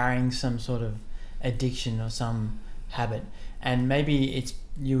he's carrying some sort of addiction or some habit? And maybe it's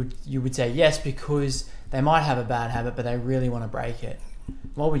you would say yes because they might have a bad habit but they really want to break it.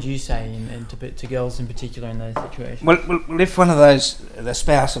 What would you say to girls in particular in those situations? Well, if one of those, the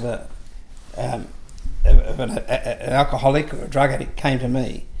spouse of an alcoholic or a drug addict came to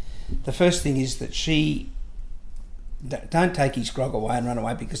me, the first thing is that she don't take his grog away and run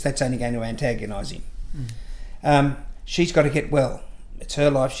away, because that's only going to antagonise him. She's got to get well. It's her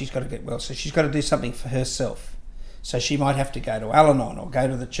life, she's got to get well. So she's got to do something for herself. So she might have to go to Al-Anon or go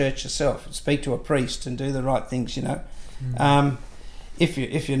to the church herself and speak to a priest and do the right things, you know. If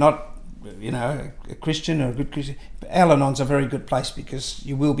you're not, you know, a Christian or a good Christian, Al-Anon's a very good place, because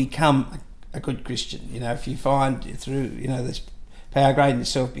you will become a good Christian. You know, if you find through, you know, this power great in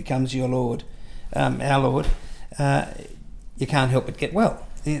yourself becomes your Lord, our Lord, you can't help but get well.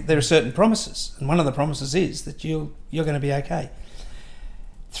 There are certain promises, and one of the promises is that you're going to be okay.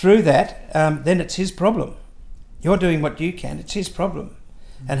 Through that, then it's his problem. You're doing what you can, it's his problem.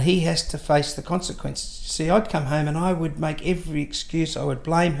 And he has to face the consequences. See, I'd come home and I would make every excuse. I would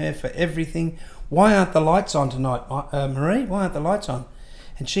blame her for everything. Why aren't the lights on tonight, Marie? Why aren't the lights on?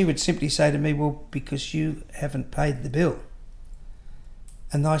 And she would simply say to me, well, because you haven't paid the bill.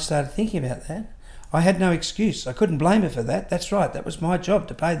 And I started thinking about that. I had no excuse. I couldn't blame her for that. That's right. That was my job,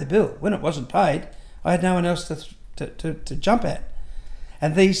 to pay the bill. When it wasn't paid, I had no one else to jump at.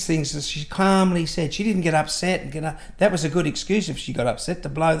 And these things, as she calmly said, she didn't get upset and get up. That was a good excuse if she got upset, to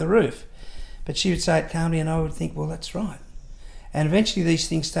blow the roof. But she would say it calmly, and I would think, well, that's right. And eventually these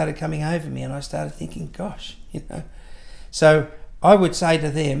things started coming over me, and I started thinking, gosh, you know. So I would say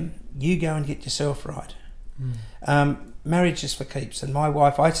to them, you go and get yourself right. Marriage is for keeps. And my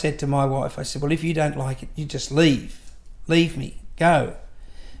wife, I said to my wife, I said, well, if you don't like it, you just leave. Leave me. Go.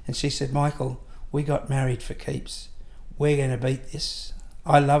 And she said, Michael, we got married for keeps. We're going to beat this.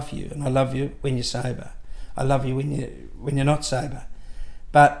 I love you, and I love you when you're sober. I love you when you're not sober.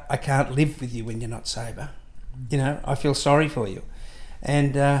 But I can't live with you when you're not sober. You know, I feel sorry for you.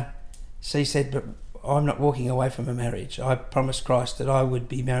 And she said, but I'm not walking away from a marriage. I promised Christ that I would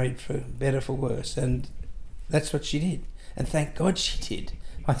be married for better, for worse. And that's what she did. And thank God she did.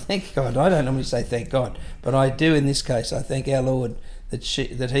 I thank God. I don't normally say thank God, but I do in this case. I thank our Lord that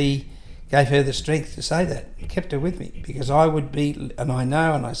He gave her the strength to say that. He kept her with me, because I would be, and I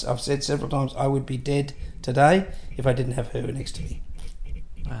know, and I've said several times, I would be dead today if I didn't have her next to me.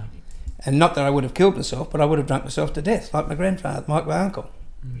 Wow. And not that I would have killed myself, but I would have drunk myself to death, like my grandfather, like my uncle.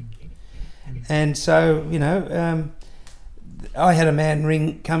 And so, you know, I had a man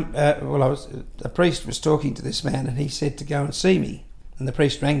a priest was talking to this man, and he said to go and see me. And the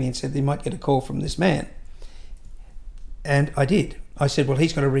priest rang me and said they might get a call from this man. And I did. I said, well,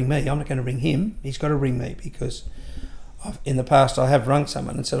 he's got to ring me. I'm not going to ring him. He's got to ring me, because in the past I have rung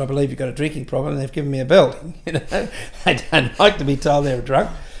someone and said, I believe you've got a drinking problem, and they've given me a belt. You know, they don't like to be told they're drunk.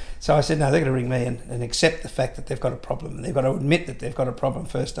 So I said, no, they're going to ring me and accept the fact that they've got a problem, and they've got to admit that they've got a problem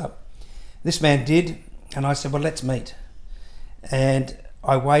first up. This man did, and I said, well, let's meet. And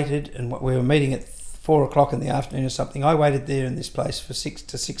I waited, and we were meeting at 4 o'clock in the afternoon or something. I waited there in this place for 6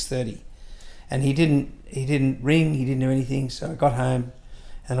 to 6:30, and he didn't ring, he didn't do anything. So I got home,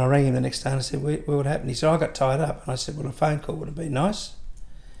 and I rang him the next day and I said, what happened? He said, I got tied up. And I said, well, a phone call would have been nice.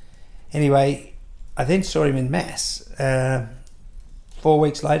 Anyway, I then saw him in Mass 4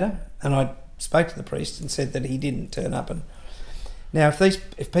 weeks later, and I spoke to the priest and said that he didn't turn up. And now,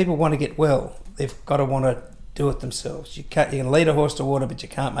 if people want to get well, they've got to want to do it themselves. You can lead a horse to water, but you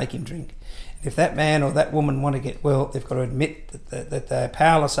can't make him drink. And if that man or that woman want to get well, they've got to admit that they're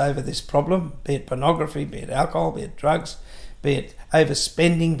powerless over this problem, be it pornography, be it alcohol, be it drugs, be it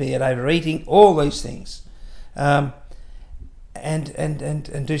overspending, be it overeating, all these things, and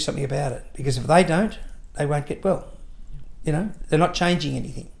do something about it. Because if they don't, they won't get well. You know, they're not changing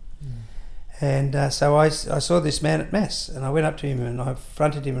anything. And so I saw this man at Mass, and I went up to him and I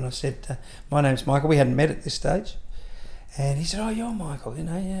fronted him and I said, my name's Michael. We hadn't met at this stage. And he said, oh, you're Michael, you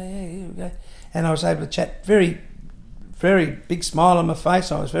know, yeah, here we go. And I was able to chat, very, very big smile on my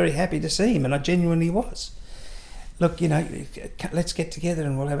face. I was very happy to see him, and I genuinely was. look, let's get together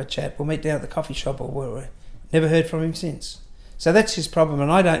and we'll have a chat. We'll meet down at the coffee shop or wherever. Never heard from him since. So that's his problem,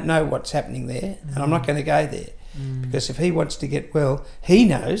 and I don't know what's happening there, and I'm not going to go there. Because if he wants to get well, he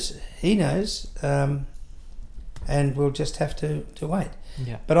knows, and we'll just have to wait.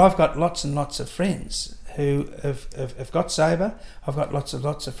 Yeah. But I've got lots and lots of friends who have got sober. I've got lots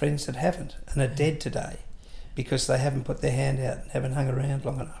of friends that haven't and are dead today because they haven't put their hand out and haven't hung around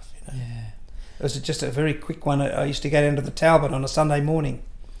long enough. Yeah. It was just a very quick one. I used to go down to the Talbot on a Sunday morning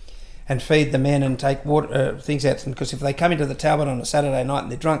and feed the men and take water things out to them, because if they come into the Talbot on a Saturday night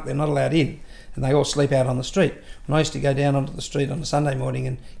and they're drunk, they're not allowed in, and they all sleep out on the street. And I used to go down onto the street on a Sunday morning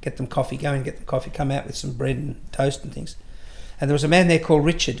and get them coffee, come out with some bread and toast and things. And there was a man there called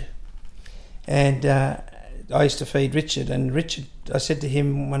Richard, and I used to feed Richard. And Richard, I said to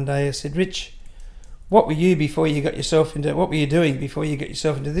him one day, I said, Rich, what were you doing before you got yourself into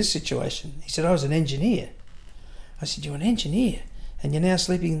this situation? He said, I was an engineer. I said, you're an engineer and you're now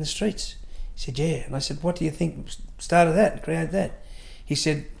sleeping in the streets? He said, yeah. And I said, what do you think started that and created that? He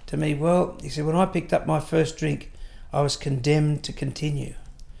said to me, when I picked up my first drink, I was condemned to continue.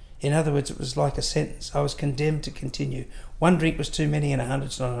 In other words, it was like a sentence. I was condemned to continue. One drink was too many and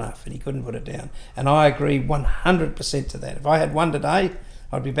 100's not enough, and he couldn't put it down. And I agree 100% to that. If I had one today,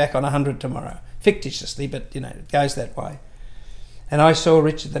 I'd be back on 100 tomorrow. Fictitiously, but it goes that way. And I saw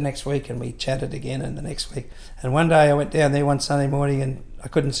Richard the next week, and we chatted again and the next week. And one day I went down there one Sunday morning and I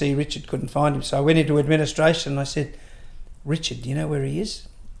couldn't see Richard, couldn't find him. So I went into administration and I said, Richard, do you know where he is?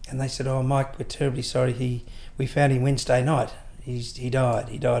 And they said, oh, Mike, we're terribly sorry. We found him Wednesday night. He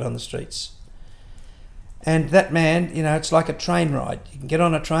died on the streets. And that man, it's like a train ride. You can get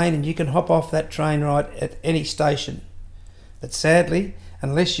on a train and you can hop off that train ride at any station. But sadly,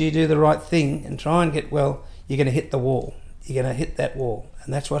 unless you do the right thing and try and get well, you're going to hit the wall. You're going to hit that wall.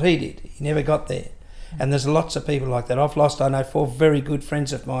 And that's what he did. He never got there. And there's lots of people like that. I know 4 very good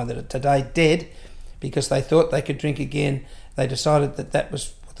friends of mine that are today dead because they thought they could drink again. They decided that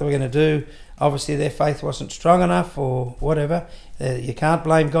was what they were going to do. Obviously their faith wasn't strong enough or whatever. You can't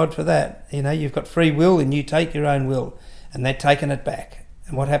blame God for that. You've got free will and you take your own will, and they're taking it back.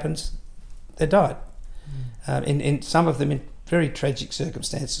 And what happens? They died. In some of them in very tragic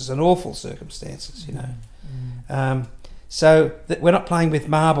circumstances and awful circumstances, So we're not playing with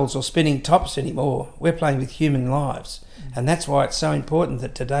marbles or spinning tops anymore. We're playing with human lives. And that's why it's so important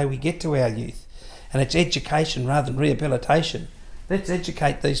that today we get to our youth. And it's education rather than rehabilitation. Let's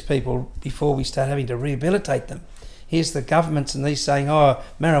educate these people before we start having to rehabilitate them. Here's the governments and these saying, oh,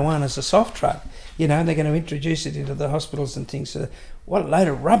 marijuana's a soft drug, and they're going to introduce it into the hospitals and things. So what a load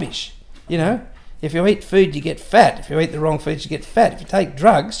of rubbish, If you eat food, you get fat. If you eat the wrong foods, you get fat. If you take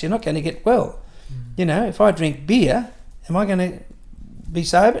drugs, you're not going to get well. If I drink beer, am I going to be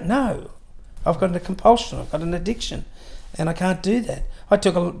sober? No. I've got a compulsion. I've got an addiction. And I can't do that. I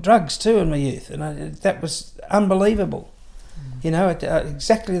took drugs too in my youth, and that was unbelievable.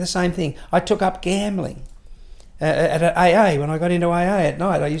 Exactly the same thing. I took up gambling at AA. When I got into AA at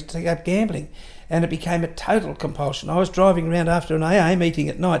night, I used to take up gambling, and it became a total compulsion. I was driving around after an AA meeting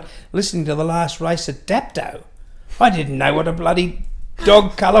at night, listening to the last race at Dapto. I didn't know what a bloody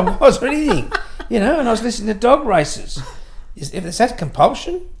dog colour was or anything, and I was listening to dog races. Is that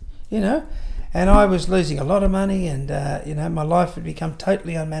compulsion, And I was losing a lot of money, and my life had become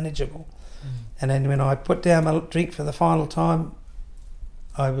totally unmanageable. And then when I put down my drink for the final time,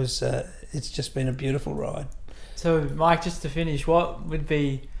 it's just been a beautiful ride. So, Mike, just to finish, what would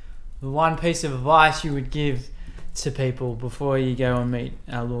be the one piece of advice you would give to people before you go and meet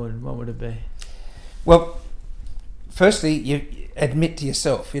our Lord? What would it be? Well, firstly, you admit to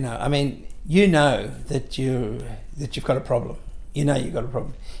yourself, that you've got a problem. You've got a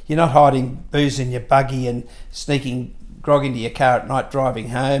problem. You're not hiding booze in your buggy and sneaking grog into your car at night driving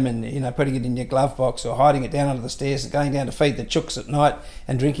home and putting it in your glove box, or hiding it down under the stairs and going down to feed the chooks at night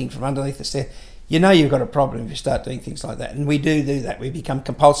and drinking from underneath the stairs. You've got a problem if you start doing things like that. And we do that. We become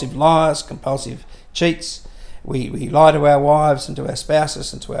compulsive liars, compulsive cheats. We lie to our wives and to our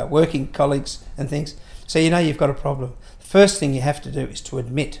spouses and to our working colleagues and things. So you've got a problem. The first thing you have to do is to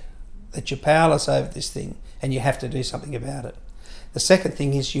admit that you're powerless over this thing and you have to do something about it. The second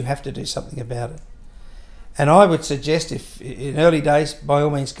thing is you have to do something about it. And I would suggest, if in early days, by all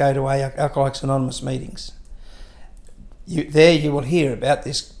means go to Alcoholics Anonymous meetings. You will hear about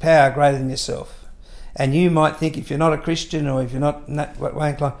this power greater than yourself. And you might think, if you're not a Christian or if you're not in that way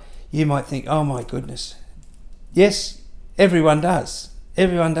inclined, you might think, oh my goodness. Yes, everyone does.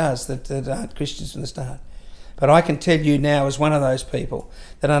 Everyone does that aren't Christians from the start. But I can tell you now, as one of those people,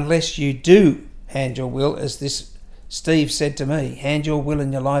 that unless you do hand your will, as this Steve said to me, hand your will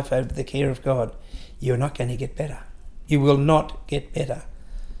and your life over to the care of God, you're not going to get better. You will not get better.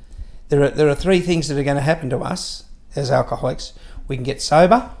 There are three things that are going to happen to us as alcoholics. We can get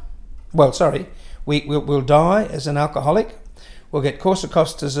sober. We'll die as an alcoholic. We'll get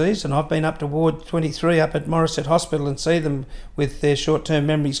Korsakoff's disease, and I've been up to Ward 23 up at Morisset Hospital and see them with their short-term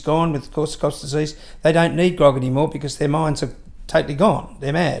memories gone with Korsakoff's disease. They don't need grog anymore because their minds are totally gone.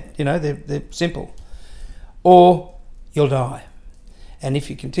 They're mad, they're simple. Or you'll die. And if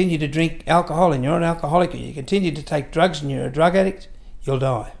you continue to drink alcohol and you're an alcoholic, or you continue to take drugs and you're a drug addict, you'll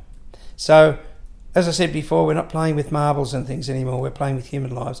die. So, as I said before, we're not playing with marbles and things anymore. We're playing with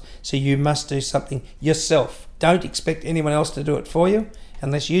human lives. So you must do something yourself. Don't expect anyone else to do it for you.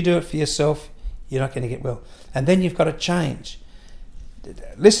 Unless you do it for yourself, you're not going to get well. And then you've got to change.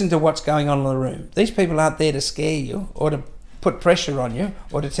 Listen to what's going on in the room. These people aren't there to scare you or to put pressure on you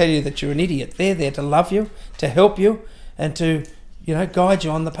or to tell you that you're an idiot. They're there to love you, to help you, and to, guide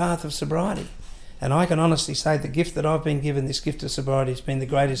you on the path of sobriety. And I can honestly say the gift that I've been given, this gift of sobriety, has been the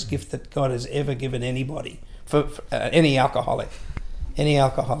greatest gift that God has ever given anybody, for any alcoholic,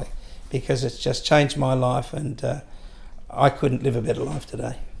 because it's just changed my life, and I couldn't live a better life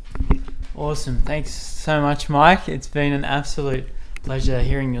today. Awesome. Thanks so much, Mike. It's been an absolute pleasure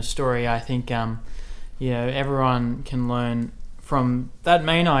hearing your story. I think everyone can learn from that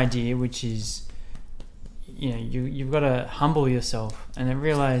main idea, which is you've got to humble yourself and then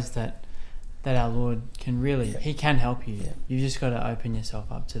realize that our Lord can really, He can help you. Yeah. You've just got to open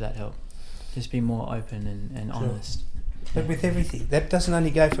yourself up to that help. Just be more open and honest. But with everything, that doesn't only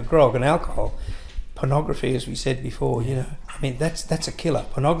go for grog and alcohol. Pornography, as we said before, that's a killer.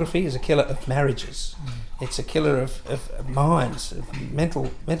 Pornography is a killer of marriages. It's a killer of minds, of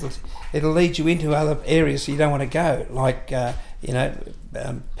mental. It'll lead you into other areas you don't want to go, like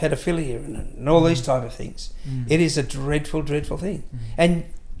pedophilia and all these type of things. It is a dreadful, dreadful thing. And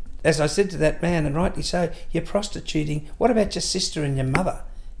as I said to that man, and rightly so, you're prostituting. What about your sister and your mother?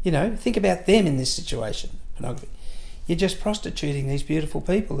 Think about them in this situation. Pornography. You're just prostituting these beautiful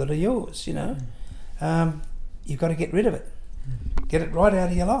people that are yours. You've got to get rid of it. Get it right out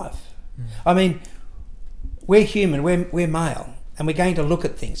of your life. I mean, we're human. We're male, and we're going to look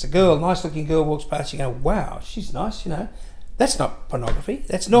at things. A nice-looking girl walks past. You go, "Wow, she's nice." That's not pornography.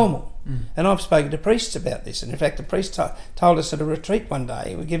 That's normal. And I've spoken to priests about this. And in fact, the priest told us at a retreat one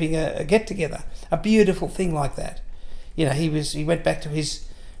day, we're giving a get-together, a beautiful thing like that. He went back to his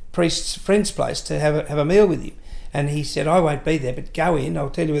priest's friend's place to have a meal with him. And he said, "I won't be there, but go in. I'll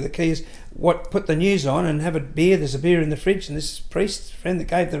tell you where the key is. Put the news on and have a beer. There's a beer in the fridge." And this priest friend that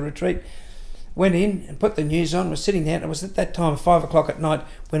gave the retreat went in and put the news on, was sitting there. And it was at that time, 5 o'clock at night,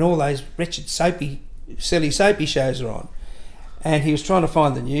 when all those wretched silly soapy shows are on. And he was trying to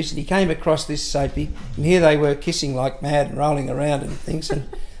find the news, and he came across this soapy, and here they were kissing like mad and rolling around and things. And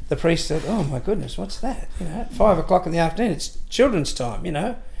the priest said, "Oh my goodness, what's that? At 5 o'clock in the afternoon, it's children's time,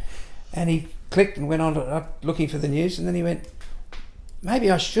 And he clicked and went on up looking for the news, and then he went,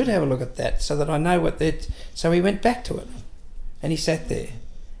 "Maybe I should have a look at that so that I know what that." So he went back to it, and he sat there,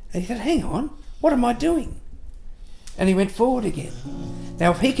 and he said, "Hang on, what am I doing?" And he went forward again.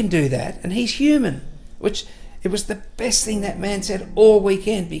 Now, if he can do that, and he's human, which it was the best thing that man said all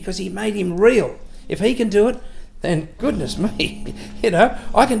weekend, because he made him real. If he can do it, then goodness me,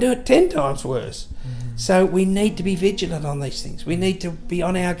 I can do it 10 times worse. So we need to be vigilant on these things. We need to be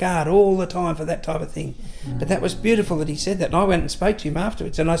on our guard all the time for that type of thing. But that was beautiful that he said that. And I went and spoke to him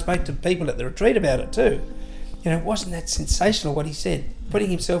afterwards, and I spoke to people at the retreat about it too. Wasn't that sensational what he said?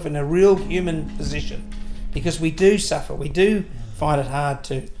 Putting himself in a real human position. Because we do suffer. We do find it hard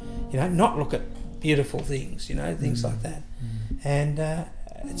to, not look at beautiful things, things like that. And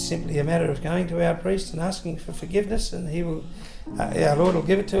it's simply a matter of going to our priest and asking for forgiveness, and he will, our Lord will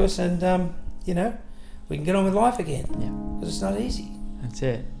give it to us, and we can get on with life again. Because it's not easy. That's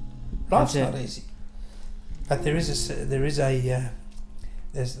it. Life's not easy. But there's a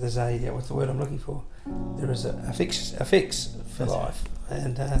what's the word I'm looking for? There is a fix for life,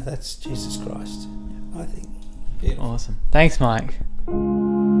 and that's Jesus Christ. I think. Beautiful. Awesome. Thanks, Mike.